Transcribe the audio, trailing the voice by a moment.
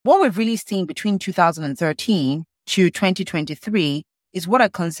What we've really seen between 2013 to 2023 is what I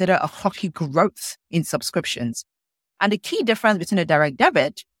consider a hockey growth in subscriptions. And the key difference between a direct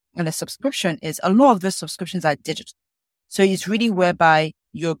debit and a subscription is a lot of those subscriptions are digital. So it's really whereby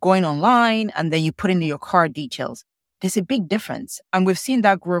you're going online and then you put in your card details. There's a big difference. And we've seen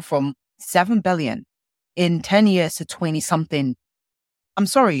that grow from 7 billion in 10 years to 20 something. I'm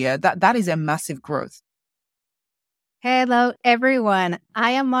sorry, that is a massive growth. Hello, everyone.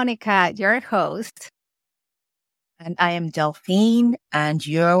 I am Monica, your host. And I am Delphine, and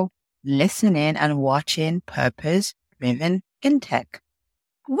you're listening and watching Purpose Driven in Tech.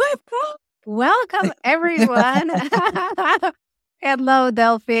 Welcome, everyone. Hello,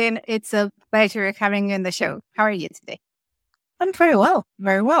 Delphine. It's a pleasure having you in the show. How are you today? I'm very well.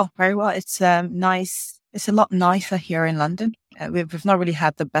 It's nice. It's a lot nicer here in London. We've not really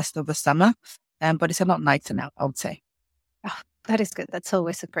had the best of the summer, but it's a lot nicer now, I would say. Oh, that is good. That's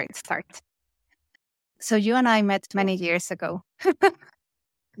always a great start. So you and I met many years ago.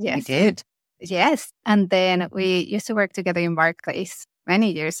 Yes. We did. Yes. And then we used to work together in Barclays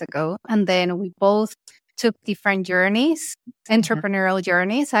many years ago. And then we both took different journeys, entrepreneurial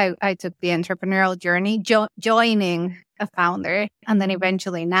journeys. I took the entrepreneurial journey, joining a founder. And then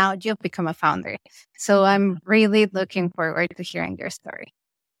eventually now you've become a founder. So I'm really looking forward to hearing your story.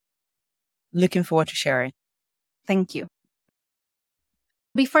 Looking forward to sharing. Thank you.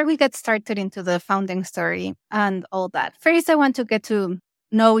 Before we get started into the founding story and all that, first I want to get to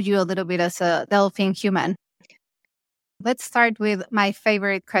know you a little bit as a Delphine human. Let's start with my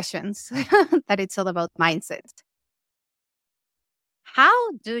favorite questions, that it's all about mindset.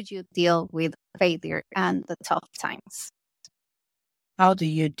 How do you deal with failure and the tough times? How do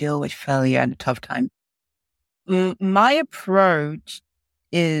you deal with failure and the tough time? My approach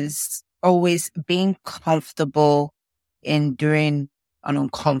is always being comfortable in doing an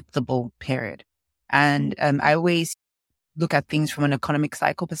uncomfortable period. And I always look at things from an economic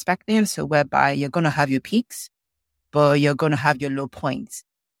cycle perspective. So whereby you're going to have your peaks, but you're going to have your low points.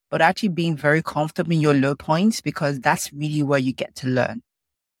 But actually being very comfortable in your low points, because that's really where you get to learn.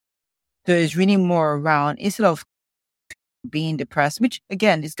 So it's really more around, instead of being depressed, which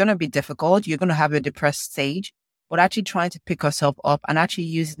again is going to be difficult, you're going to have a depressed stage, but actually trying to pick yourself up and actually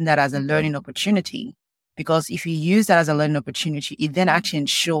using that as a learning opportunity. Because if you use that as a learning opportunity, it then actually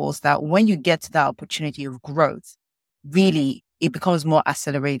ensures that when you get to that opportunity of growth, really, it becomes more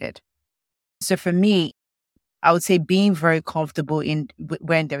accelerated. So for me, I would say being very comfortable in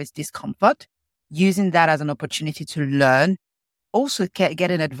when there is discomfort, using that as an opportunity to learn, also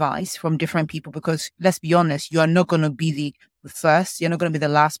getting advice from different people, because let's be honest, you are not going to be the first, you're not going to be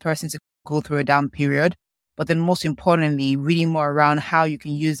the last person to go through a down period. But then most importantly, reading more around how you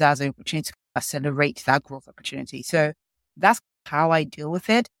can use that as an opportunity to accelerate that growth opportunity. So that's how I deal with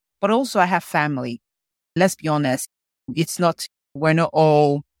it. But also I have family. Let's be honest, we're not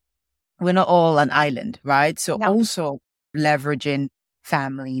all an island, right? So also leveraging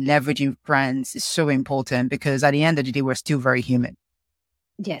family, leveraging friends is so important, because at the end of the day, we're still very human.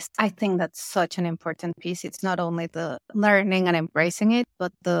 Yes, I think that's such an important piece. It's not only the learning and embracing it,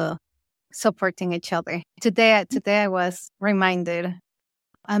 but the supporting each other. Today I was reminded,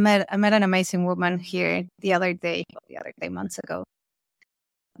 I met an amazing woman here the other day, months ago,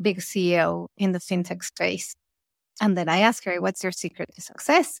 big CEO in the fintech space. And then I asked her, what's your secret to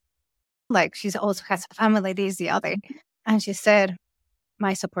success? Like, she also has a family, this, the other. And she said,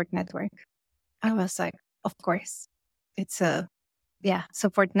 my support network. I was like, of course. It's a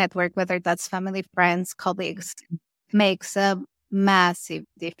support network, whether that's family, friends, colleagues, makes a massive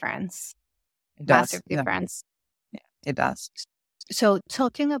difference. It does. Massive difference. Yeah, it does. So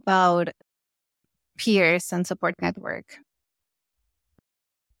talking about peers and support network,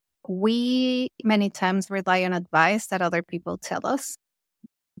 we many times rely on advice that other people tell us.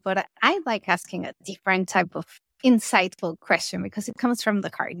 But I like asking a different type of insightful question, because it comes from the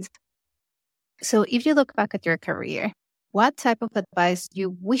heart. So if you look back at your career, what type of advice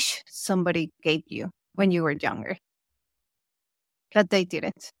you wish somebody gave you when you were younger that they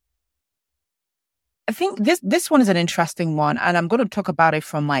didn't? I think this one is an interesting one, and I'm going to talk about it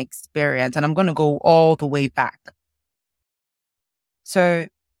from my experience, and I'm going to go all the way back. So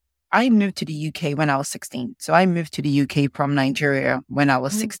I moved to the UK when I was 16. So I moved to the UK from Nigeria when I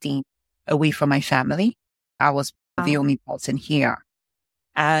was 16, away from my family. I was the only person here.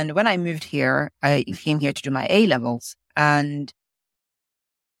 And when I moved here, I came here to do my A-levels. And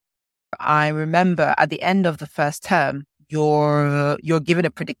I remember at the end of the first term, you're given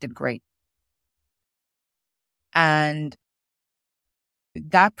a predicted grade. And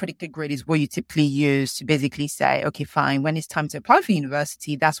that predicted grade is what you typically use to basically say, okay, fine, when it's time to apply for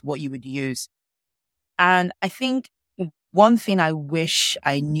university, that's what you would use. And I think one thing I wish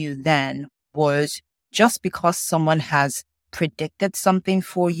I knew then was just because someone has predicted something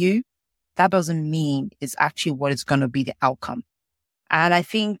for you, that doesn't mean it's actually what is going to be the outcome. And I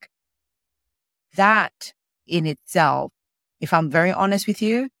think that in itself, if I'm very honest with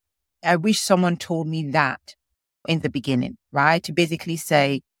you, I wish someone told me that in the beginning, right? To basically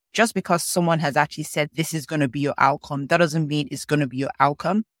say, just because someone has actually said this is going to be your outcome, that doesn't mean it's going to be your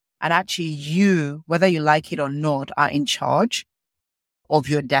outcome. And actually you, whether you like it or not, are in charge of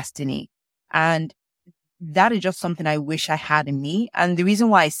your destiny. And that is just something I wish I had in me. And the reason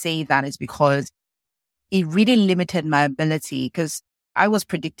why I say that is because it really limited my ability, because I was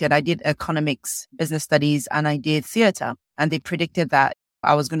predicted, I did economics, business studies, and I did theater. And they predicted that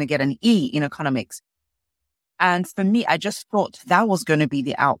I was going to get an E in economics. And for me, I just thought that was going to be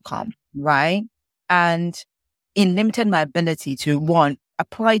the outcome, right? And it limited my ability to, one,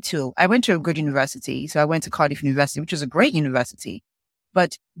 apply to. I went to a good university. So I went to Cardiff University, which is a great university.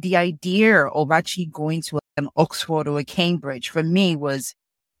 But the idea of actually going to an Oxford or a Cambridge for me was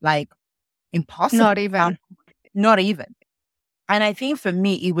like impossible. Not even. And I think for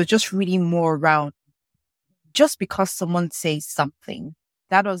me, it was just really more around, just because someone says something,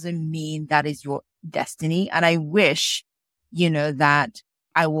 that doesn't mean that is your destiny. And I wish, that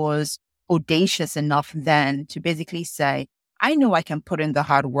I was audacious enough then to basically say, I know I can put in the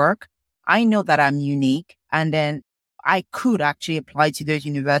hard work. I know that I'm unique. And then I could actually apply to those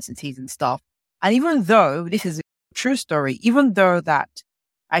universities and stuff. And even though this is a true story, even though that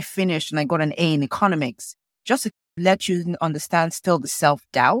I finished and I got an A in economics, just to let you understand still the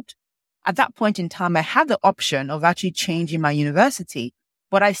self-doubt, at that point in time, I had the option of actually changing my university,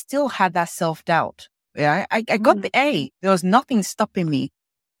 but I still had that self-doubt. Yeah, I got the A. There was nothing stopping me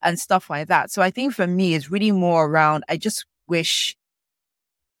and stuff like that. So I think for me, it's really more around, I just wish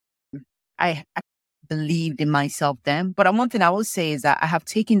I believed in myself then. But one thing I will say is that I have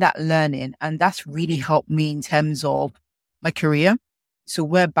taken that learning, and that's really helped me in terms of my career. So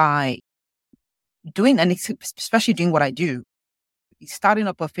whereby doing, and especially doing what I do, starting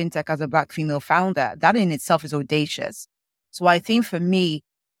up a fintech as a Black female founder, that in itself is audacious. So I think for me,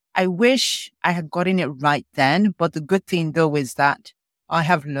 I wish I had gotten it right then. But the good thing though is that I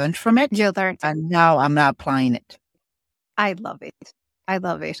have learned from it. And now I'm now applying it. I love it. I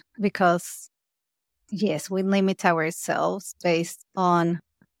love it because yes, we limit ourselves based on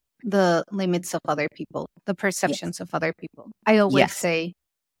the limits of other people, the perceptions of other people. I always say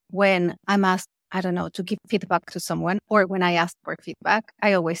when I'm asked, I don't know, to give feedback to someone, or when I ask for feedback,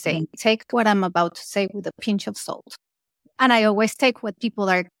 I always say, take what I'm about to say with a pinch of salt. And I always take what people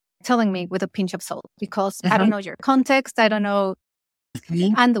are telling me with a pinch of salt because I don't know your context. I don't know.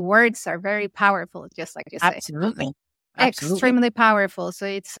 And the words are very powerful, just like you say. Absolutely. Extremely powerful. So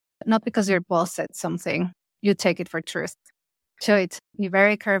it's not because your boss said something, you take it for truth. So be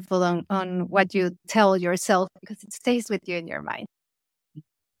very careful on what you tell yourself because it stays with you in your mind.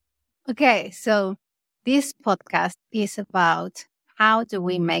 Okay, so this podcast is about how do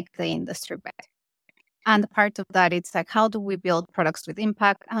we make the industry better? And part of that, it's like, how do we build products with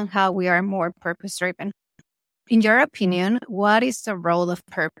impact and how we are more purpose-driven? In your opinion, what is the role of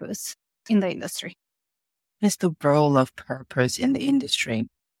purpose in the industry? What's the role of purpose in the industry?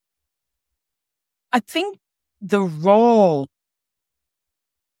 I think the role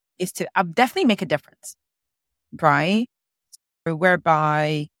is to definitely make a difference, right?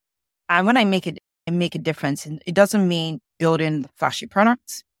 Whereby, and when I make a difference, it doesn't mean building flashy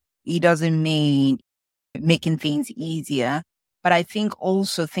products. It doesn't mean making things easier, but I think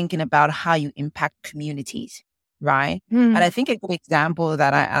also thinking about how you impact communities, right? And I think a good example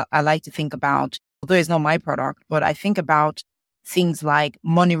that I like to think about, although it's not my product, but I think about things like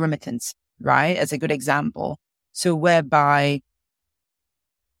money remittance, right? As a good example. So whereby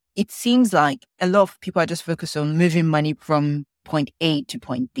it seems like a lot of people are just focused on moving money from point A to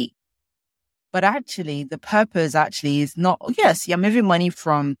point B. But actually, the purpose actually is not, yes, you're moving money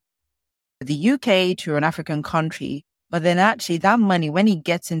from the UK to an African country, but then actually that money, when it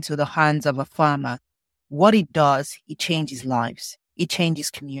gets into the hands of a farmer, what it does, it changes lives. It changes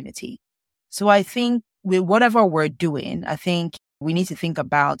community. So I think with whatever we're doing, I think we need to think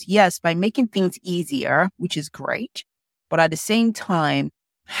about, yes, by making things easier, which is great, but at the same time,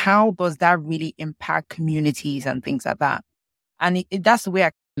 how does that really impact communities and things like that? And that's the way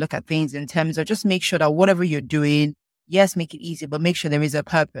I look at things in terms of just make sure that whatever you're doing, yes, make it easy, but make sure there is a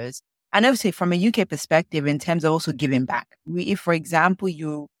purpose. And obviously from a UK perspective, in terms of also giving back. If, for example,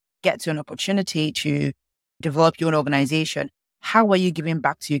 you get to an opportunity to develop your own organization, how are you giving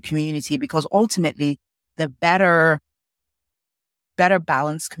back to your community? Because ultimately, the better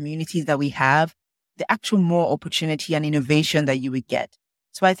balanced communities that we have, the actual more opportunity and innovation that you would get.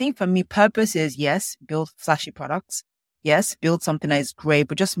 So I think for me, purpose is, yes, build flashy products. Yes, build something that is great,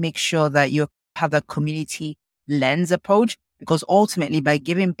 but just make sure that you have that community lens approach, because ultimately by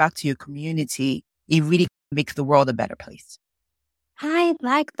giving back to your community, it really makes the world a better place. I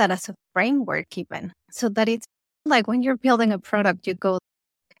like that as a framework even, so that it's like when you're building a product, you go,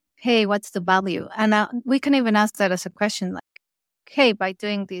 hey, what's the value? And we can even ask that as a question, like, hey, by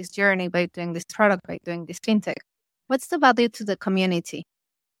doing this journey, by doing this product, by doing this fintech, what's the value to the community?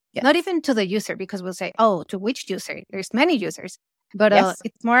 Yes. Not even to the user, because we'll say, oh, to which user? There's many users. But Yes.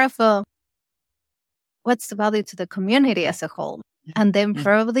 it's more of a, what's the value to the community as a whole? And then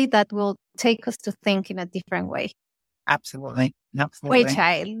probably that will take us to think in a different way. Absolutely. Absolutely. Which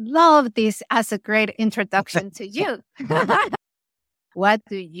I love this as a great introduction to you. What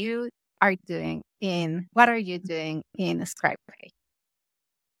are you doing in ScribePay?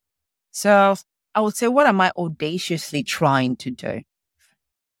 So I would say, what am I audaciously trying to do?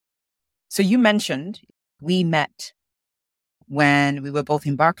 So you mentioned we met when we were both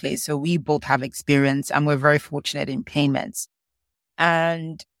in Barclays. So we both have experience and we're very fortunate in payments.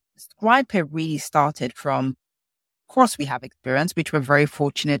 And ScribePay really started from, of course, we have experience, which we're very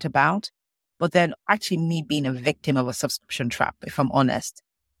fortunate about, but then actually me being a victim of a subscription trap, if I'm honest.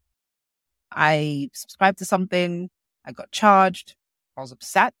 I subscribed to something, I got charged. I was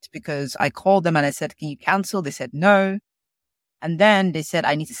upset because I called them and I said, can you cancel? They said no. And then they said,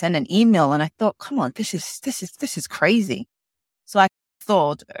 I need to send an email. And I thought, come on, this is crazy. So I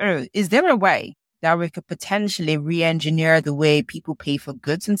thought, oh, is there a way that we could potentially re-engineer the way people pay for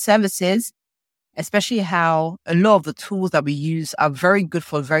goods and services, especially how a lot of the tools that we use are very good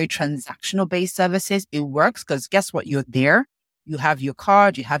for very transactional based services. It works because guess what? You're there. You have your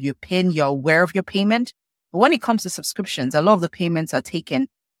card, you have your PIN, you're aware of your payment. But when it comes to subscriptions, a lot of the payments are taken,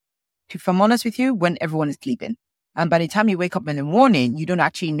 if I'm honest with you, when everyone is sleeping. And by the time you wake up in the morning, you don't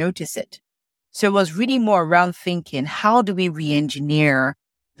actually notice it. So it was really more around thinking, how do we re-engineer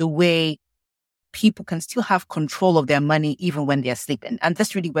the way people can still have control of their money even when they're sleeping? And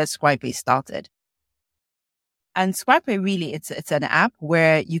that's really where ScribePay started. And ScribePay really, it's an app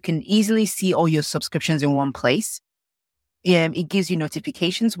where you can easily see all your subscriptions in one place. It gives you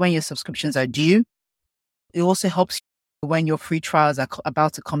notifications when your subscriptions are due. It also helps you when your free trials are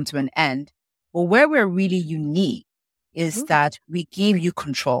about to come to an end. But where we're really unique is that we give you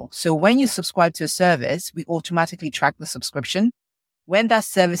control. So when you subscribe to a service, we automatically track the subscription. When that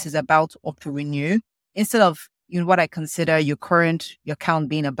service is about to renew, instead of what I consider your account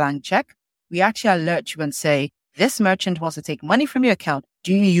being a blank check, we actually alert you and say, this merchant wants to take money from your account.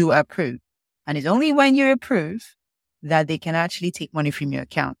 Do you approve? And it's only when you approve that they can actually take money from your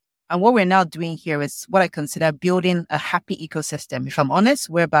account. And what we're now doing here is what I consider building a happy ecosystem, if I'm honest,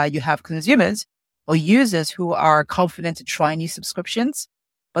 whereby you have consumers or users who are confident to try new subscriptions,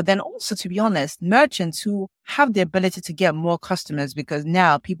 but then also, to be honest, merchants who have the ability to get more customers, because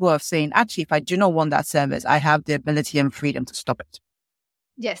now people are saying, actually, if I do not want that service, I have the ability and freedom to stop it.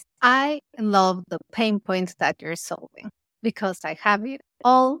 Yes, I love the pain points that you're solving because I have it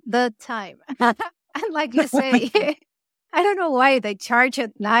all the time. And like you say, I don't know why they charge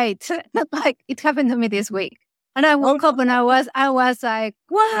at night. Like it happened to me this week. And I woke up and I was like,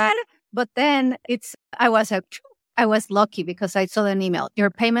 what? But then I was lucky because I saw an email. Your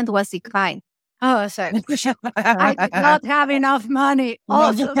payment was declined. I was like, I did not have enough money.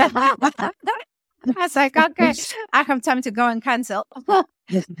 Also, I was like, okay, I have time to go and cancel.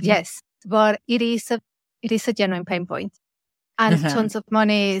 Yes, but it is a genuine pain point, and tons of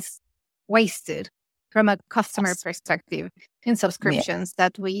money is wasted from a customer perspective in subscriptions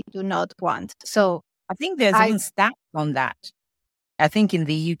that we do not want. So I think there's even stats on that. I think in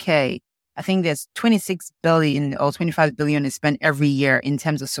the UK, I think there's 26 billion or 25 billion is spent every year in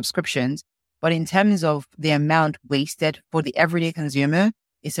terms of subscriptions. But in terms of the amount wasted for the everyday consumer,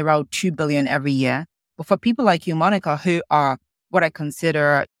 it's around 2 billion every year. But for people like you, Monica, who are what I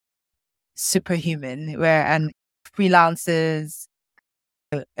consider superhuman, and freelancers,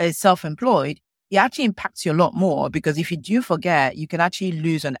 self-employed, it actually impacts you a lot more, because if you do forget, you can actually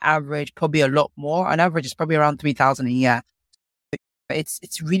lose on average probably a lot more. On average, it's probably around 3,000 a year.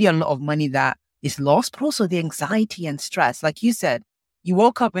 It's really a lot of money that is lost, but also the anxiety and stress. Like you said, you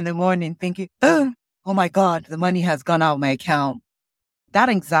woke up in the morning thinking, oh my God, the money has gone out of my account. That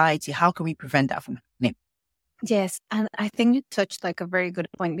anxiety, how can we prevent that from happening? Yes, and I think you touched like a very good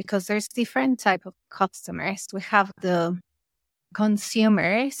point, because there's different type of customers. We have the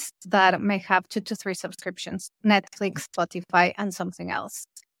consumers that may have 2 to 3 subscriptions, Netflix, Spotify, and something else.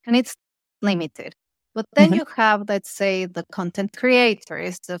 And it's limited. But then you have, let's say, the content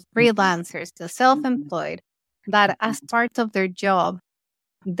creators, the freelancers, the self-employed, that as part of their job,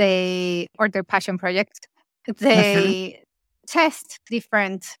 or their passion project, they test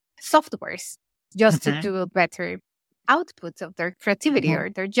different softwares just to do better outputs of their creativity or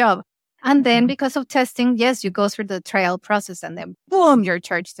their job. And then because of testing, yes, you go through the trial process and then boom, you're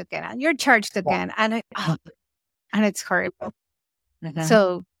charged again and you're charged again. And it's horrible.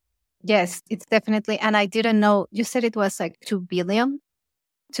 So yes, it's definitely, and I didn't know, you said it was like 2 billion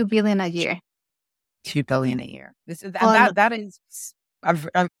a year. 2 billion a year. That is,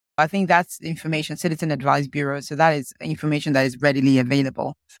 I think that's information, Citizen Advice Bureau. So that is information that is readily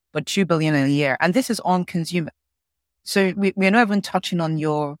available, but 2 billion a year. And this is on consumer. So we're not even touching on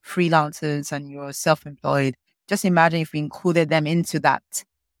your freelancers and your self-employed. Just imagine if we included them into that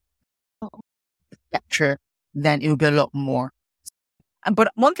picture, then it would be a lot more.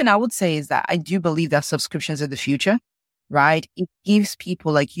 But one thing I would say is that I do believe that subscriptions are the future, right? It gives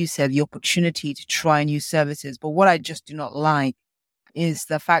people, like you said, the opportunity to try new services. But what I just do not like is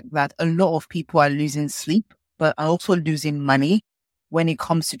the fact that a lot of people are losing sleep, but are also losing money when it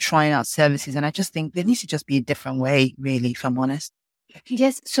comes to trying out services. And I just think there needs to just be a different way, really, if I'm honest.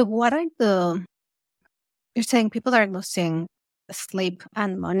 Yes. So you're saying people are losing sleep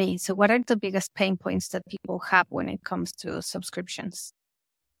and money. So what are the biggest pain points that people have when it comes to subscriptions?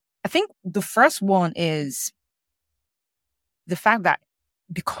 I think the first one is the fact that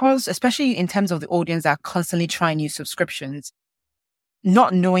because, especially in terms of the audience that are constantly trying new subscriptions,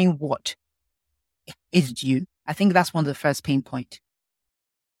 not knowing what is due, I think that's one of the first pain points.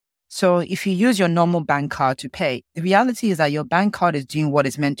 So if you use your normal bank card to pay, the reality is that your bank card is doing what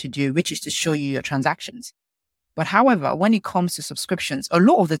it's meant to do, which is to show you your transactions. But however, when it comes to subscriptions, a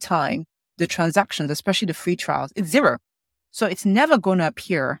lot of the time, the transactions, especially the free trials, it's zero. So it's never going to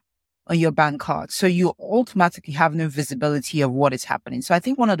appear on your bank card. So you automatically have no visibility of what is happening. So I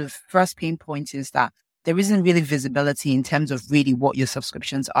think one of the first pain points is that there isn't really visibility in terms of really what your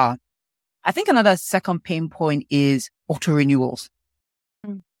subscriptions are. I think another second pain point is auto renewals.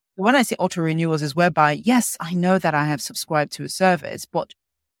 When I say auto renewals is whereby, yes, I know that I have subscribed to a service, but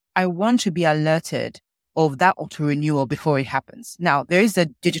I want to be alerted of that auto renewal before it happens. Now, there is a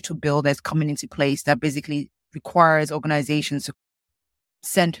digital bill that's coming into place that basically requires organizations to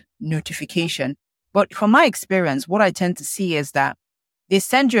send notification. But from my experience, what I tend to see is that they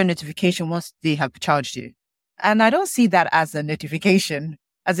send you a notification once they have charged you. And I don't see that as a notification.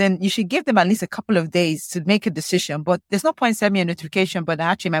 As in, you should give them at least a couple of days to make a decision, but there's no point sending me a notification, but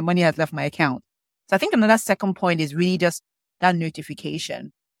actually my money has left my account. So I think another second point is really just that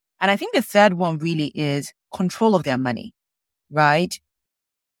notification. And I think the third one really is control of their money, right?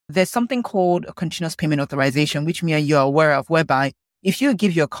 There's something called a continuous payment authorization, which me and you are aware of, whereby if you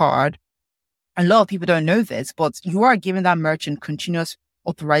give your card, a lot of people don't know this, but you are giving that merchant continuous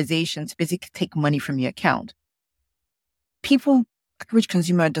authorization to basically take money from your account. Average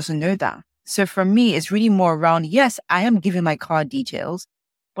consumer doesn't know that. So for me, it's really more around, yes, I am giving my card details,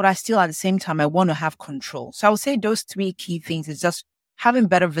 but I still at the same time, I want to have control. So I would say those 3 key things is just having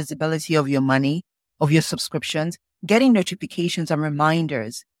better visibility of your money, of your subscriptions, getting notifications and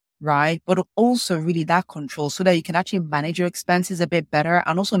reminders, right? But also really that control so that you can actually manage your expenses a bit better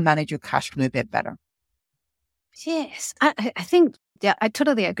and also manage your cash flow a bit better. Yes, I think, yeah, I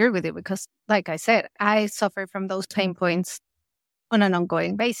totally agree with you because like I said, I suffer from those pain points on an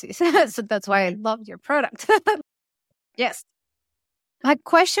ongoing basis. So that's why I love your product. Yes. My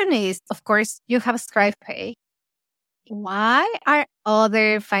question is, of course, you have ScribePay. Why are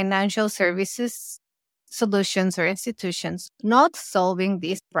other financial services solutions or institutions not solving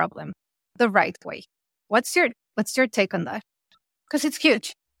this problem the right way? What's your take on that? Because it's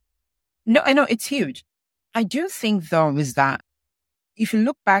huge. No, I know it's huge. I do think though is that if you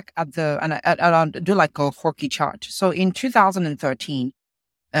look back at I'll do like a quirky chart. So in 2013,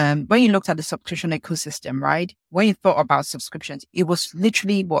 when you looked at the subscription ecosystem, right? When you thought about subscriptions, it was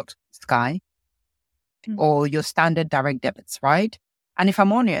literally what? Sky or your standard direct debits, right? And if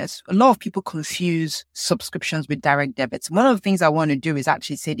I'm honest, a lot of people confuse subscriptions with direct debits. One of the things I want to do is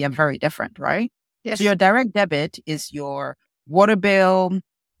actually say they are very different, right? Yes. So your direct debit is your water bill,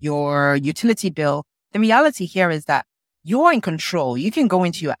 your utility bill. The reality here is that you're in control. You can go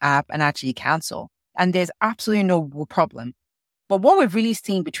into your app and actually cancel, and there's absolutely no problem. But what we've really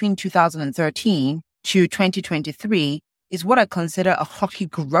seen between 2013 to 2023 is what I consider a hockey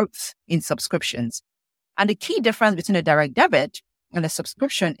growth in subscriptions. And the key difference between a direct debit and a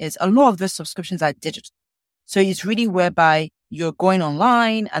subscription is a lot of those subscriptions are digital. So it's really whereby you're going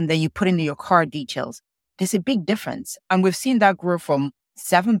online and then you put in your card details. There's a big difference. And we've seen that grow from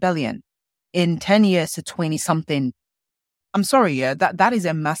 7 billion in 10 years to 20 something. I'm sorry, yeah, that is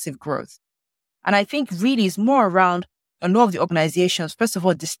a massive growth. And I think really it's more around a lot of the organizations, first of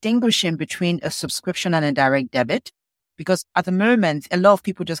all, distinguishing between a subscription and a direct debit. Because at the moment, a lot of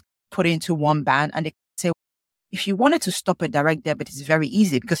people just put it into one band and they say, if you wanted to stop a direct debit, it's very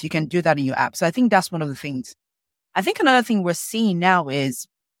easy because you can do that in your app. So I think that's one of the things. I think another thing we're seeing now is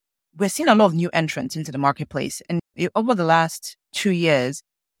we're seeing a lot of new entrants into the marketplace. And over the last 2 years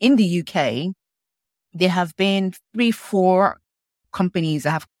in the UK, there have been 3-4 companies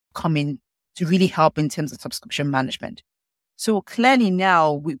that have come in to really help in terms of subscription management. So clearly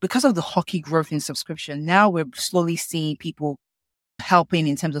now, because of the hockey growth in subscription, now we're slowly seeing people helping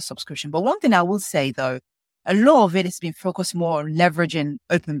in terms of subscription. But one thing I will say, though, a lot of it has been focused more on leveraging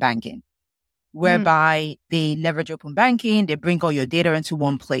open banking, whereby they leverage open banking, they bring all your data into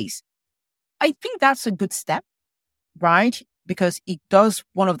one place. I think that's a good step, right? Because it does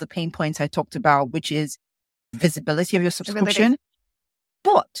one of the pain points I talked about, which is visibility of your subscription.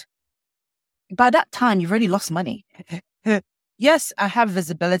 But by that time, you've already lost money. Yes, I have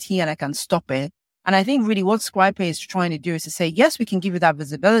visibility and I can stop it. And I think really what ScribePay is trying to do is to say, yes, we can give you that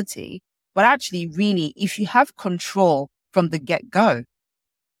visibility, but actually really, if you have control from the get-go,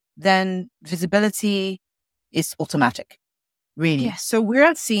 then visibility is automatic, really. Yeah. So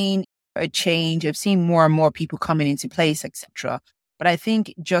we're seeing a change. I've seen more and more people coming into place, etc. But I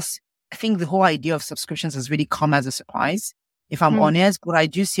think the whole idea of subscriptions has really come as a surprise, if I'm honest. But I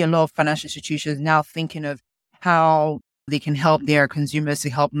do see a lot of financial institutions now thinking of how they can help their consumers to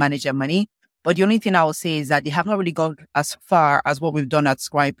help manage their money. But the only thing I will say is that they have not really gone as far as what we've done at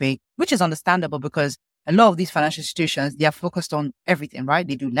ScribePay, which is understandable because a lot of these financial institutions, they are focused on everything, right?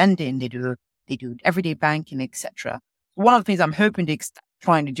 They do lending, they do everyday banking, etc. One of the things I'm hoping they're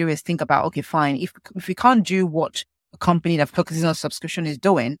trying to do is think about, okay, fine, if we can't do what a company that focuses on subscription is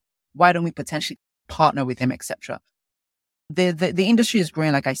doing, why don't we potentially partner with them, etc. The industry is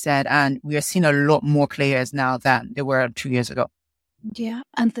growing, like I said, and we are seeing a lot more players now than there were 2 years ago. Yeah,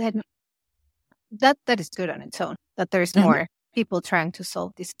 and then that is good on its own, that there's more people trying to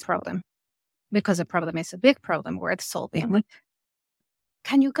solve this problem, because the problem is a big problem worth solving.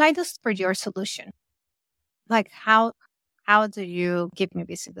 Can you guide us for your solution? Like how do you give me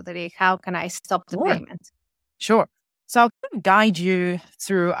visibility? How can I stop the payment? Sure. So I'll guide you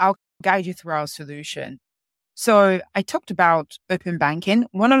through our solution. So I talked about open banking.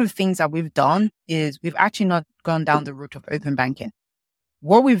 One of the things that we've done is we've actually not gone down the route of open banking.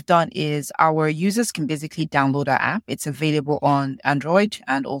 What we've done is our users can basically download our app. It's available on Android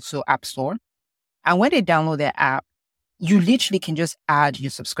and also App Store. And when they download their app, you literally can just add your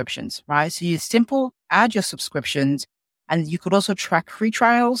subscriptions, right? So you add your subscriptions, and you could also track free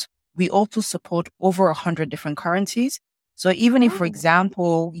trials. We also support over 100 different currencies. So even if, for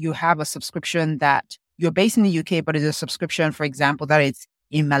example, you have a subscription that you're based in the UK, but it's a subscription, for example, that it's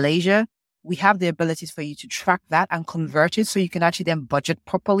in Malaysia, we have the abilities for you to track that and convert it so you can actually then budget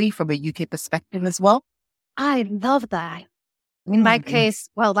properly from a UK perspective as well. I love that. In my case,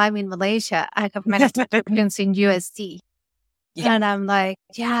 well, I'm in Malaysia. I have many subscriptions in USD. Yeah. And I'm like,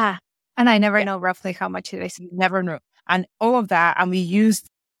 yeah. And I never know roughly how much it is. Never know. And all of that, and we use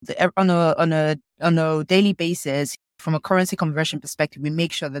on a daily basis, from a currency conversion perspective, we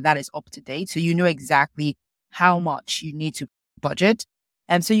make sure that is up to date. So you know exactly how much you need to budget.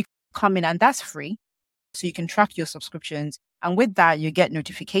 And so you come in, and that's free. So you can track your subscriptions. And with that, you get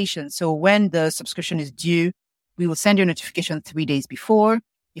notifications. So when the subscription is due, we will send you a notification 3 days before.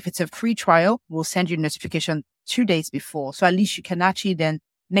 If it's a free trial, we'll send you a notification 2 days before. So at least you can actually then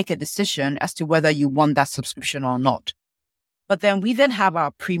make a decision as to whether you want that subscription or not. But then we then have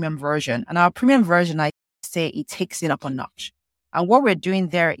our premium version. And our premium version, I say it takes it up a notch. And what we're doing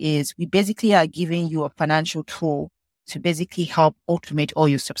there is we basically are giving you a financial tool to basically help automate all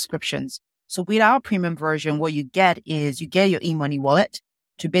your subscriptions. So with our premium version, what you get is you get your e-money wallet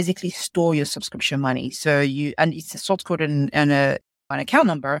to basically store your subscription money. So and it's a source code and an account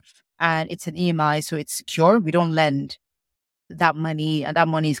number, and it's an EMI, so it's secure. We don't lend that money, and that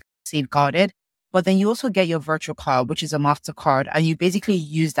money is safeguarded. But then you also get your virtual card, which is a MasterCard, and you basically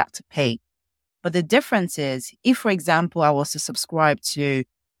use that to pay. But the difference is, if, for example, I was to subscribe to,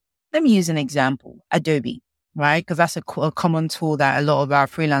 let me use an example, Adobe, right? Because that's a common tool that a lot of our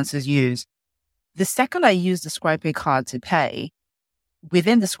freelancers use. The second I use the ScribePay card to pay,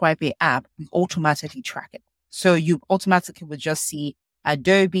 within the ScribePay app, we automatically track it. So you automatically would just see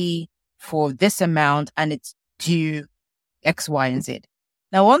Adobe for this amount, and it's due X, Y, and Z.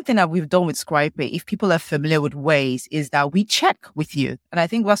 Now, one thing that we've done with ScribePay, if people are familiar with Waze, is that we check with you. And I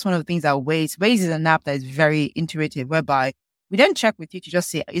think that's one of the things that Waze is an app that is very intuitive, whereby we then check with you to just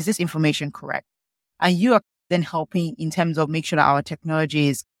say, is this information correct? And you are then helping in terms of make sure that our technology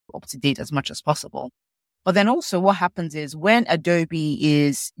is up to date as much as possible. But then also what happens is when Adobe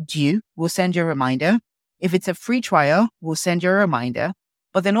is due, we'll send you a reminder. If it's a free trial, we'll send you a reminder.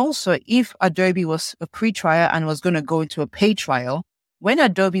 But then also if Adobe was a free trial and was going to go into a paid trial, when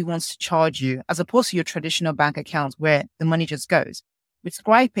Adobe wants to charge you, as opposed to your traditional bank account where the money just goes, with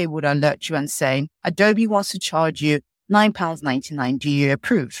ScribePay would alert you and say, Adobe wants to charge you £9.99. Do you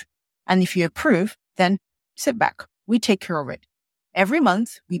approve? And if you approve, then sit back. We take care of it. Every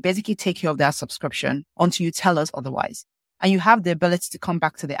month, we basically take care of that subscription until you tell us otherwise. And you have the ability to come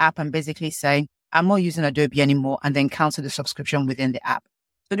back to the app and basically say, I'm not using Adobe anymore, and then cancel the subscription within the app.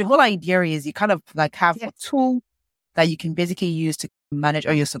 So the whole idea is you kind of like have a tool that you can basically use to manage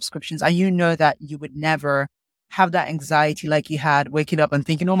all your subscriptions. And you know that you would never have that anxiety like you had waking up and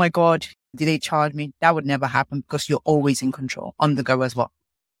thinking, oh my God, did they charge me? That would never happen because you're always in control on the go as well.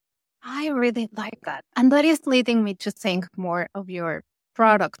 I really like that. And that is leading me to think more of your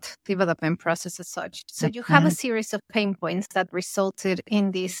product development process as such. So you have a series of pain points that resulted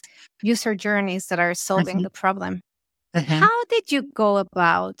in these user journeys that are solving the problem. How did you go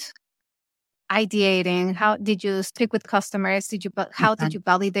about ideating? How did you speak with customers? How did you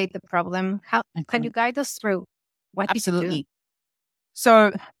validate the problem? How can you guide us through what Absolutely. did you do?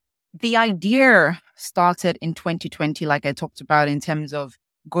 So the idea started in 2020, like I talked about, in terms of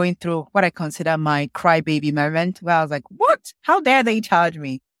going through what I consider my crybaby moment, where I was like, what? How dare they charge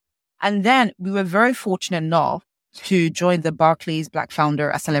me? And then we were very fortunate enough to join the Barclays Black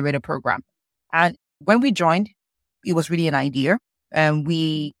Founder Accelerator Program. And when we joined, it was really an idea. And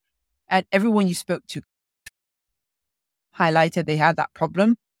everyone you spoke to highlighted they had that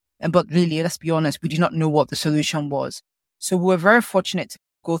problem. But really, let's be honest, we did not know what the solution was. So we were very fortunate to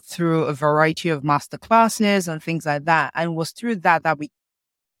go through a variety of master classes and things like that. And it was through that we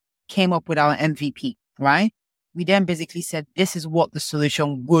came up with our MVP, right? We then basically said, this is what the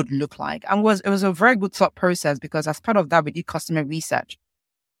solution would look like. And it was a very good thought process because as part of that, we did customer research.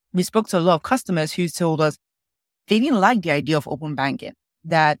 We spoke to a lot of customers who told us they didn't like the idea of open banking,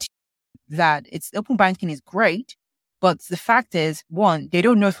 that open banking is great, but the fact is, one, they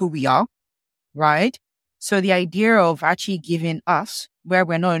don't know who we are, right? So the idea of actually giving us, where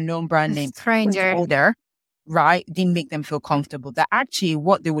we're not a known brand name, stranger there, right, didn't make them feel comfortable. That actually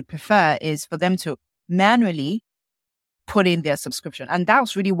what they would prefer is for them to manually put in their subscription. And that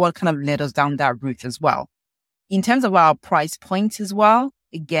was really what kind of led us down that route as well. In terms of our price points as well,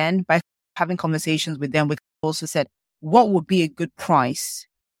 again, by having conversations with them, we also said, what would be a good price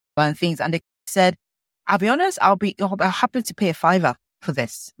and things? And they said, I'll be honest, I'll be happy to pay a $5 for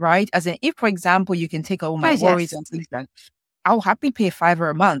this, right? As in, if, for example, you can take all my worries and things like that, I'll happily pay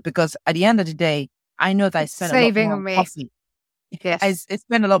 $5 a month because at the end of the day, I know that I spend a lot more on coffee. Yes. I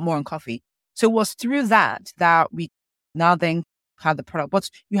spend a lot more on coffee. So it was through that we now then had the product. But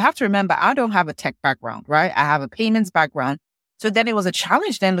you have to remember, I don't have a tech background, right? I have a payments background. So then it was a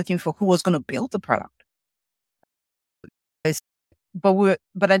challenge then looking for who was going to build the product.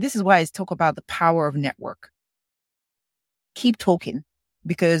 But this is why I talk about the power of network. Keep talking,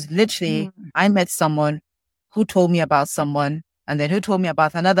 because literally I met someone who told me about someone, and then who told me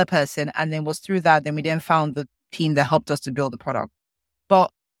about another person, and then was through that, then we then found the team that helped us to build the product.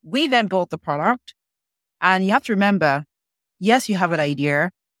 But we then built the product, and you have to remember, yes, you have an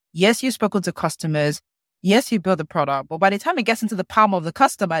idea. Yes, you've spoken to customers. Yes, you build the product. But by the time it gets into the palm of the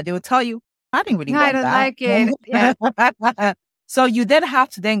customer, they will tell you, I didn't really want that. I don't like it. Yeah. So you then have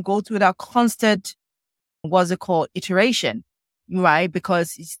to then go through that constant, iteration, right?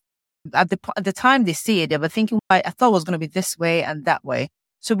 Because at the time they see it, they were thinking, I thought it was going to be this way and that way.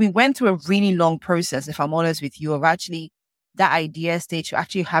 So we went through a really long process, if I'm honest with you, of actually that idea stage to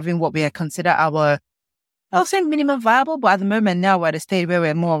actually having what we consider our, I'll say minimum viable, but at the moment now we're at a stage where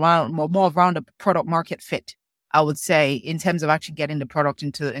we're more around a product market fit, I would say, in terms of actually getting the product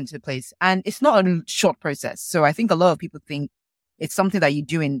into place. And it's not a short process. So I think a lot of people think it's something that you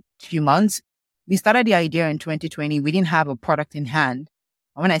do in a few months. We started the idea in 2020. We didn't have a product in hand.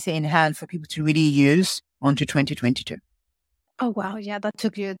 And when I say in hand, for people to really use onto 2022. Oh, wow. Yeah, that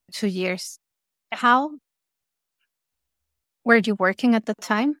took you 2 years. How were you working at the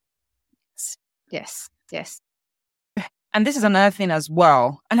time? Yes. And this is another thing as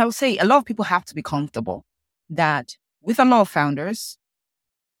well. And I would say a lot of people have to be comfortable that with a lot of founders,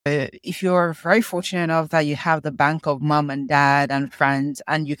 if you're very fortunate enough that you have the bank of mom and dad and friends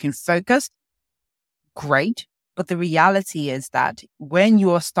and you can focus, great. But the reality is that when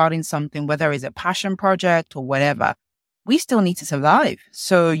you are starting something, whether it's a passion project or whatever, we still need to survive.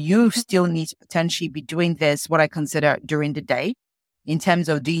 So you still need to potentially be doing this, what I consider during the day, in terms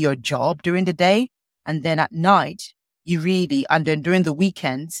of do your job during the day. And then at night, and then during the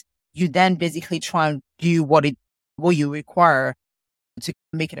weekends, you then basically try and do what you require to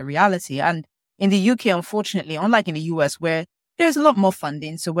make it a reality. And in the UK, unfortunately, unlike in the US, where there's a lot more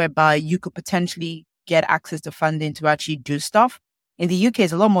funding, so whereby you could potentially get access to funding to actually do stuff. In the UK,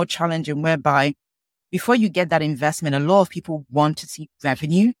 it's a lot more challenging, whereby before you get that investment, a lot of people want to see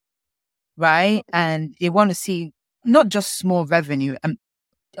revenue, right? And they want to see not just small revenue.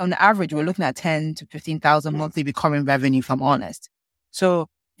 On average, we're looking at 10 to 15,000 monthly recurring revenue, if I'm honest. So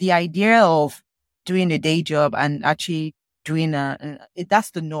the idea of doing a day job and actually doing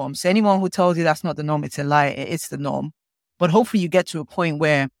that's the norm. So anyone who tells you that's not the norm, it's a lie. It's the norm. But hopefully you get to a point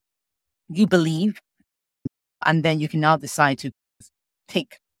where you believe, and then you can now decide to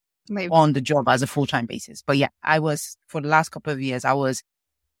take on the job as a full-time basis. But yeah, for the last couple of years, I was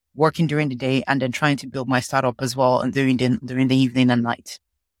working during the day and then trying to build my startup as well, and during the evening and night.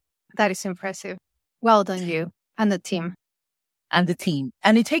 That is impressive. Well done, you and the team. And the team.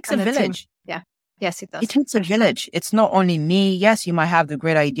 And it takes a village. Yeah. Yes, it does. It takes a village. It's not only me. Yes, you might have the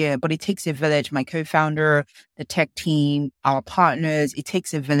great idea, but it takes a village. My co-founder, the tech team, our partners, it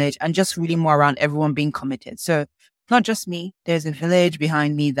takes a village, and just really more around everyone being committed. So not just me, there's a village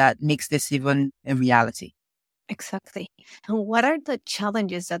behind me that makes this even a reality. Exactly. And what are the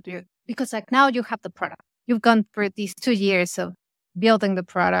challenges because like now you have the product. You've gone through these 2 years of building the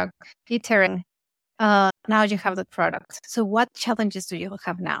product, iterating. Now you have the product. So what challenges do you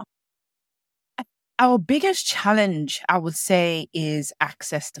have now? Our biggest challenge, I would say, is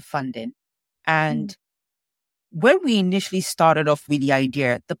access to funding. And when we initially started off with the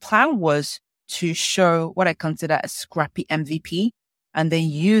idea, the plan was to show what I consider a scrappy MVP, and then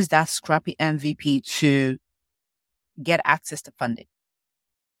use that scrappy MVP to get access to funding.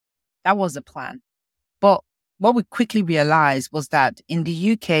 That was the plan. But what we quickly realized was that in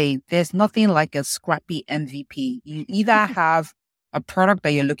the UK, there's nothing like a scrappy MVP. You either have a product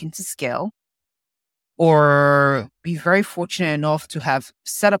that you're looking to scale, or be very fortunate enough to have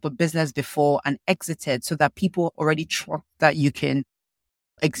set up a business before and exited, so that people already trust that you can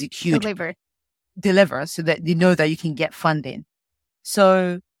execute, deliver, so that they know that you can get funding.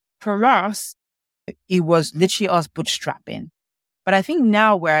 So for us, it was literally us bootstrapping. But I think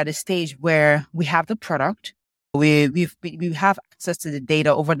now we're at a stage where we have the product. We have access to the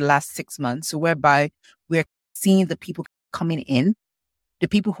data over the last 6 months, so whereby we're seeing the people coming in, the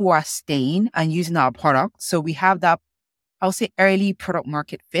people who are staying and using our product. So we have that, I'll say, early product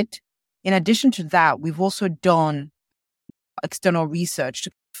market fit. In addition to that, we've also done external research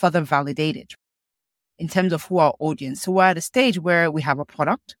to further validate it in terms of who our audience. So we're at a stage where we have a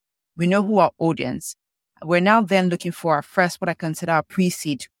product. We know who our audience. We're now then looking for our first, what I consider our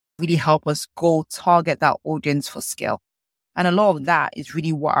pre-seed, to really help us go target that audience for scale. And a lot of that is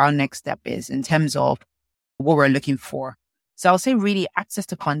really what our next step is in terms of what we're looking for. So I'll say really access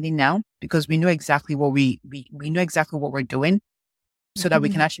to funding now, because we know exactly what we know exactly what we're doing, so that we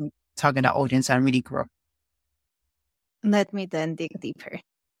can actually target our audience and really grow. Let me then dig deeper.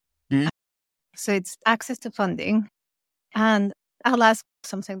 So it's access to funding, and I'll ask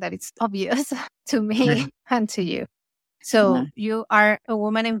something that is obvious to me and to you. So you are a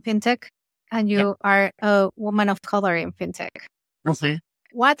woman in fintech, and you are a woman of color in fintech. Okay.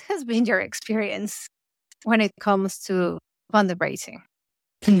 What has been your experience when it comes to fundraising?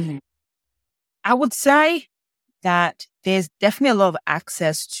 I would say that there's definitely a lot of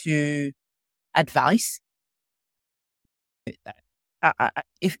access to advice.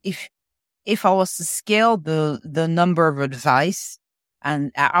 If I was to scale the number of advice,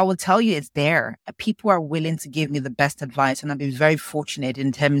 and I will tell you, it's there. People are willing to give me the best advice, and I've been very fortunate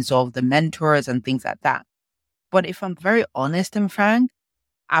in terms of the mentors and things like that. But if I'm very honest and frank,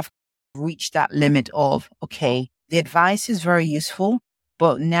 I've reached that limit of, okay, the advice is very useful,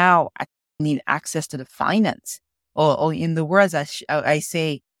 but now I need access to the finance, or in the words I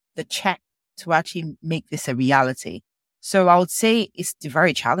say, the check, to actually make this a reality. So I would say it's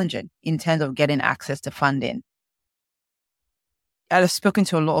very challenging in terms of getting access to funding. I've spoken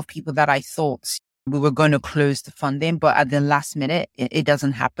to a lot of people that I thought we were going to close the funding, but at the last minute, it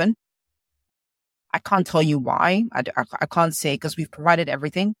doesn't happen. I can't tell you why. I can't say, because we've provided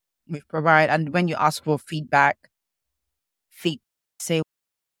everything. And when you ask for feedback, say,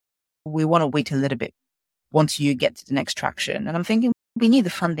 we want to wait a little bit once you get to the next traction. And I'm thinking, we need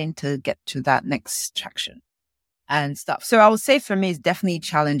the funding to get to that next traction and stuff. So I would say for me, it's definitely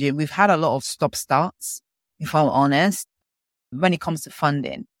challenging. We've had a lot of stop starts. if I'm honest, when it comes to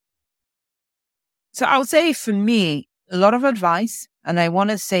funding. So I would say for me, a lot of advice, and I want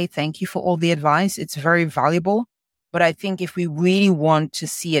to say thank you for all the advice. It's very valuable. But I think if we really want to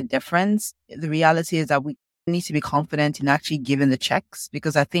see a difference, the reality is that we need to be confident in actually giving the checks,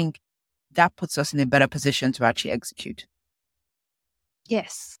 because I think that puts us in a better position to actually execute.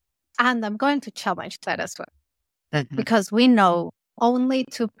 Yes. And I'm going to challenge that as well, because we know only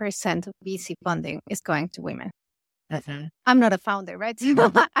 2% of VC funding is going to women. I'm not a founder, right?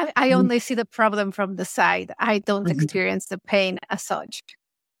 I only see the problem from the side. I don't experience the pain as such.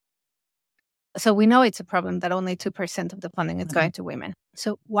 So we know it's a problem that only 2% of the funding is going to women.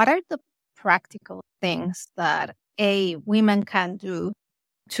 So what are the practical things that A, women can do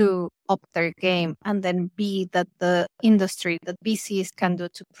to up their game, and then B, that the industry, that VCs can do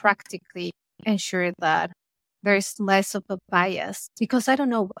to practically ensure that there's less of a bias? Because I don't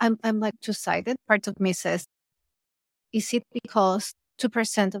know, I'm like two-sided. Part of me says, is it because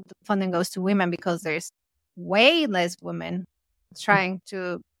 2% of the funding goes to women because there's way less women trying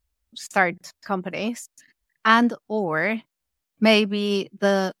to start companies, and or maybe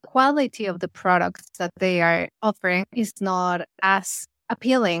the quality of the products that they are offering is not as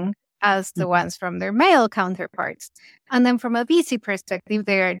appealing as the ones from their male counterparts? And then from a VC perspective,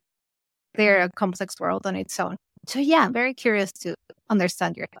 they're a complex world on its own. So yeah, I'm very curious to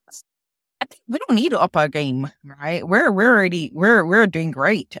understand your thoughts. I think we don't need to up our game, right? We're doing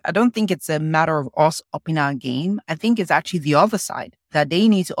great. I don't think it's a matter of us upping our game. I think it's actually the other side, that they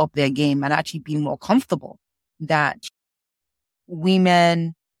need to up their game and actually be more comfortable that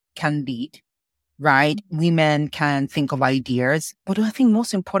women can lead, right? Women can think of ideas. But I think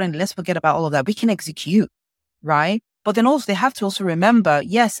most importantly, let's forget about all of that. We can execute, right? But then also they have to also remember,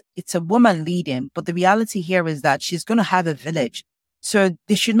 yes, it's a woman leading, but the reality here is that she's going to have a village. So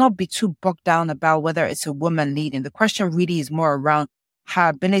they should not be too bogged down about whether it's a woman leading. The question really is more around her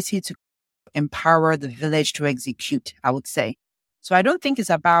ability to empower the village to execute, I would say. So I don't think it's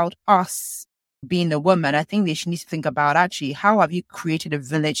about us being a woman. I think they should need to think about actually, how have you created a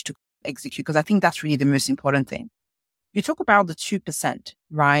village to execute? Because I think that's really the most important thing. You talk about the 2%,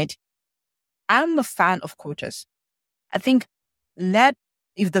 right? I'm a fan of quotas. I think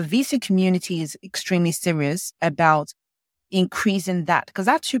if the VC community is extremely serious about increasing that, because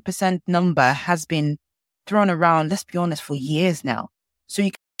that 2% number has been thrown around, let's be honest, for years now. So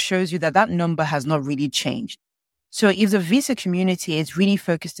it shows you that number has not really changed. So if the VC community is really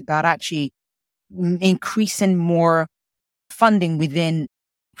focused about actually increasing more funding within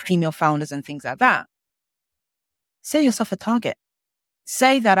female founders and things like that, set yourself a target.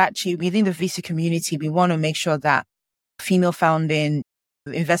 Say that actually within the VC community, we want to make sure that female founding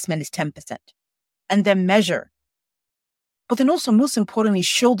investment is 10%, and then measure. But then also, most importantly,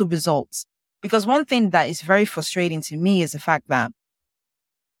 show the results. Because one thing that is very frustrating to me is the fact that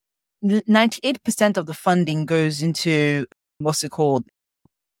 98% of the funding goes into what's it called?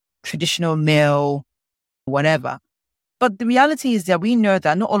 Traditional male, whatever. But the reality is that we know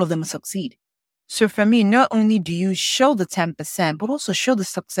that not all of them succeed. So for me, not only do you show the 10%, but also show the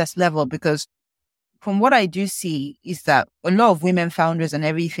success level, because from what I do see is that a lot of women founders and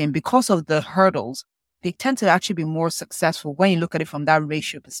everything, because of the hurdles, they tend to actually be more successful when you look at it from that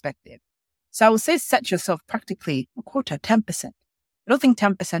ratio perspective. So I would say set yourself practically a quota, 10%. I don't think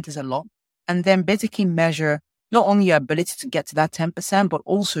 10% is a lot. And then basically measure not only your ability to get to that 10%, but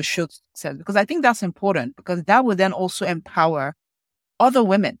also show success. Because I think that's important, because that will then also empower other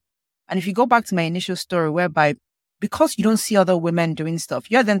women. And if you go back to my initial story, whereby because you don't see other women doing stuff,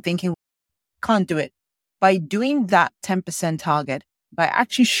 you're then thinking, can't do it. By doing that 10% target, by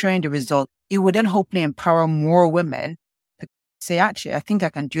actually showing the result, it would then hopefully empower more women to say, actually, I think I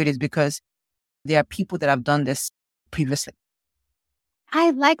can do this because there are people that have done this previously. I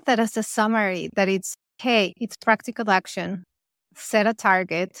like that as a summary, that it's, hey, it's practical action. Set a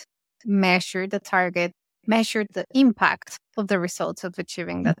target, measure the target, measure the impact of the results of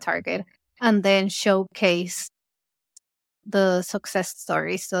achieving that target, and then showcase the success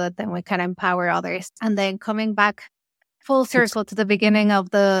stories so that then we can empower others. And then coming back full circle to the beginning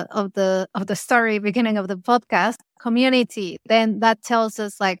of the story, beginning of the podcast, community, then that tells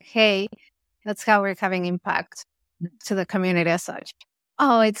us like, hey, that's how we're having impact to the community as such.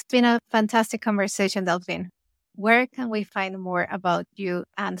 Oh, it's been a fantastic conversation, Delphine. Where can we find more about you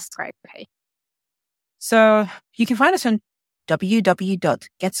and ScribePay? So you can find us on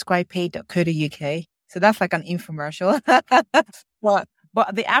www.getscribepay.co.uk. So that's like an infomercial. but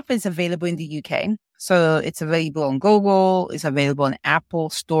the app is available in the UK. So it's available on Google. It's available on Apple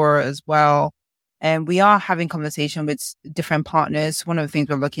Store as well. And we are having conversation with different partners. One of the things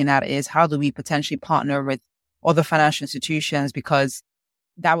we're looking at is how do we potentially partner with other financial institutions, because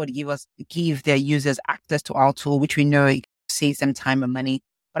that would give their users access to our tool, which we know it saves them time and money.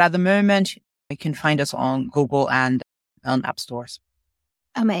 But at the moment, you can find us on Google and on app stores.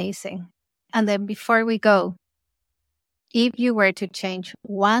 Amazing. And then before we go, if you were to change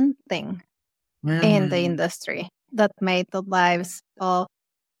one thing in the industry that made the lives of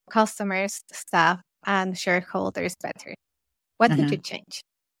customers, staff, and shareholders better, what would you change?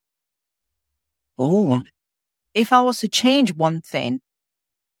 Oh, if I was to change one thing,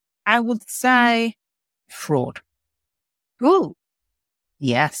 I would say fraud. Ooh.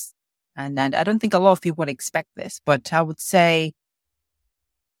 Yes. And I don't think a lot of people would expect this, but I would say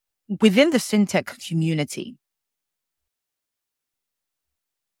within the fintech community,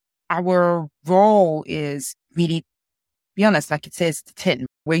 our role is really, be honest, like it says the tin,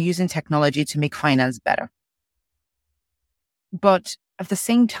 we're using technology to make finance better. But at the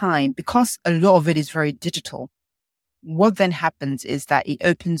same time, because a lot of it is very digital, what then happens is that it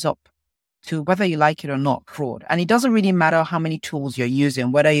opens up to, whether you like it or not, fraud. And it doesn't really matter how many tools you're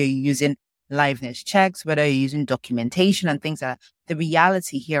using, whether you're using liveness checks, whether you're using documentation and things like that. The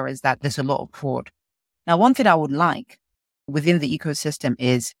reality here is that there's a lot of fraud. Now, one thing I would like within the ecosystem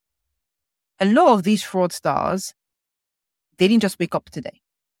is a lot of these fraudsters, they didn't just wake up today.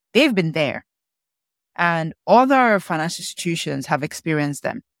 They've been there. And other financial institutions have experienced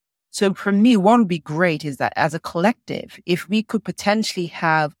them. So for me, what would be great is that as a collective, if we could potentially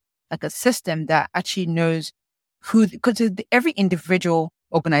have like a system that actually knows who, because every individual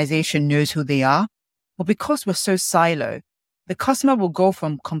organization knows who they are. But because we're so siloed, the customer will go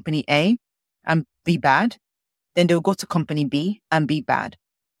from company A and be bad. Then they'll go to company B and be bad.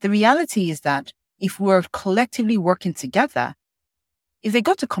 The reality is that if we're collectively working together, if they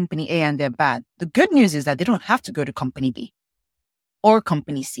go to company A and they're bad, the good news is that they don't have to go to company B or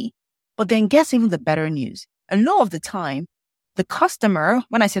company C. But then guess even the better news. A lot of the time, the customer,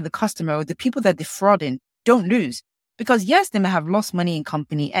 when I say the customer, the people that defrauding don't lose. Because yes, they may have lost money in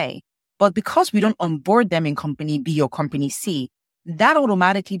company A, but because we don't onboard them in company B or company C, that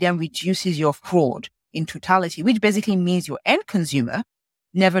automatically then reduces your fraud in totality, which basically means your end consumer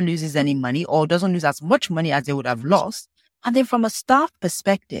never loses any money or doesn't lose as much money as they would have lost. And then from a staff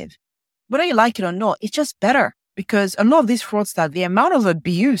perspective, whether you like it or not, it's just better because a lot of these fraudsters, the amount of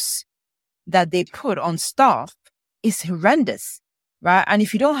abuse that they put on staff is horrendous, right? And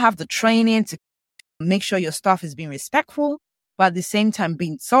if you don't have the training to make sure your staff is being respectful, but at the same time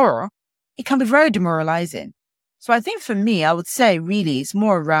being thorough, it can be very demoralizing. So I think for me, I would say really it's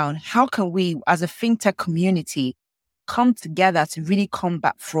more around how can we as a fintech community come together to really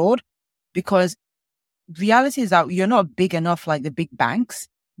combat fraud? Because reality is that you're not big enough like the big banks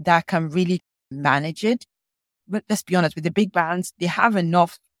that can really manage it. But let's be honest, with the big banks, they have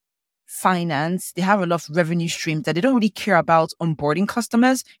enough finance, they have enough revenue streams that they don't really care about onboarding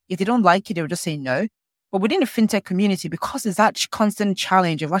customers. If they don't like it, they'll just say no. But within the fintech community, because there's that constant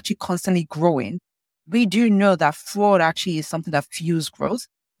challenge of actually constantly growing, we do know that fraud actually is something that fuels growth.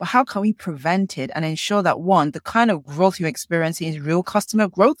 But how can we prevent it and ensure that one, the kind of growth you're experiencing is real customer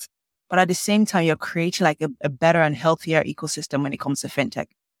growth, but at the same time, you're creating like a better and healthier ecosystem when it comes to fintech.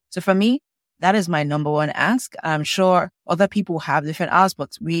 So for me, that is my number one ask. I'm sure other people have different asks,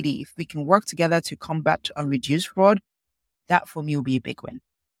 but really, if we can work together to combat and reduce fraud, that for me will be a big win.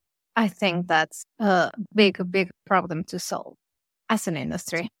 I think that's a big problem to solve as an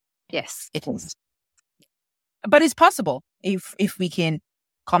industry. Yes. It is. But it's possible if we can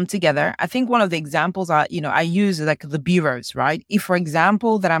come together. I think one of the examples are, I use like the bureaus, right? If, for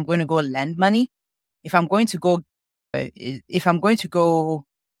example, that I'm going to go lend money, if I'm going to go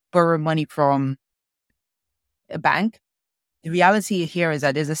borrow money from a bank, the reality here is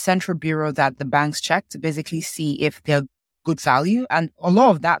that there's a central bureau that the banks check to basically see if they're good value. And a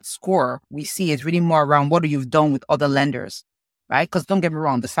lot of that score we see is really more around what you've done with other lenders, right? Because don't get me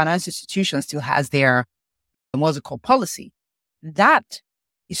wrong, the financial institution still has their, what's it called, policy. That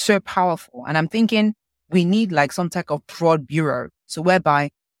is so powerful. And I'm thinking we need like some type of fraud bureau. So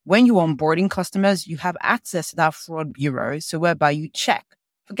whereby when you're onboarding customers, you have access to that fraud bureau. So whereby you check,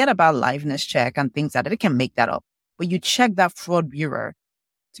 forget about liveness check and things like that. They can make that up. But you check that fraud bureau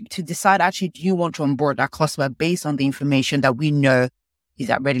to decide actually, do you want to onboard that customer based on the information that we know is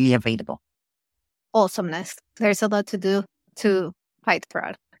that readily available? Awesomeness. There's a lot to do to fight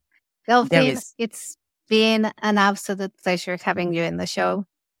fraud. Delphine, it's been an absolute pleasure having you in the show.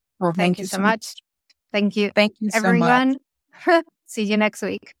 Well, thank you so much. Thank you. Thank you, everyone. So much. See you next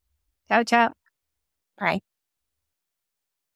week. Ciao, ciao. Bye.